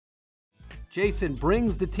Jason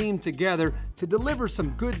brings the team together to deliver some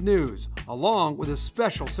good news, along with a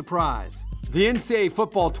special surprise. The NCAA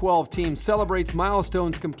Football 12 team celebrates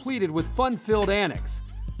milestones completed with fun-filled antics.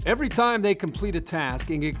 Every time they complete a task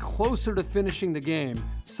and get closer to finishing the game,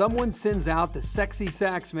 someone sends out the Sexy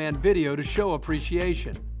Sax Man video to show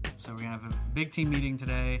appreciation. So we're gonna have a big team meeting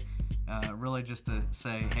today, really just to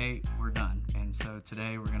say, hey, we're done. And so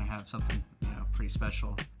today we're gonna have something pretty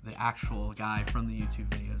special. The actual guy from the YouTube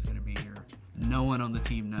video is gonna be here. No one on the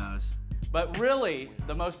team knows. But really,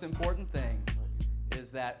 the most important thing is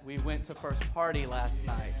that we went to first party last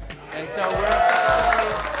night. And so we're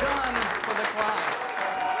done for the climb.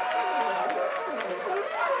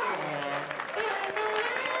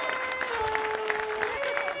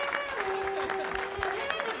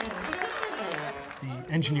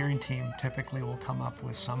 The engineering team typically will come up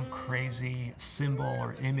with some crazy symbol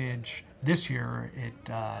or image. This year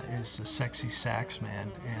it is a Sexy Sax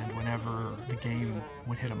Man, and whenever the game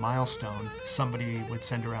would hit a milestone, somebody would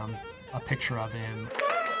send around a picture of him.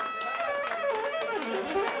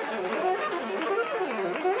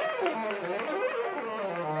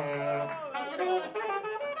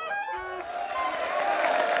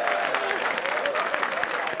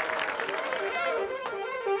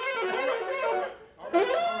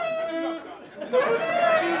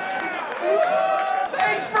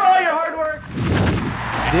 Thanks for all your hard work.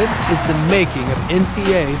 This is the making of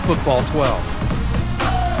NCAA Football 12.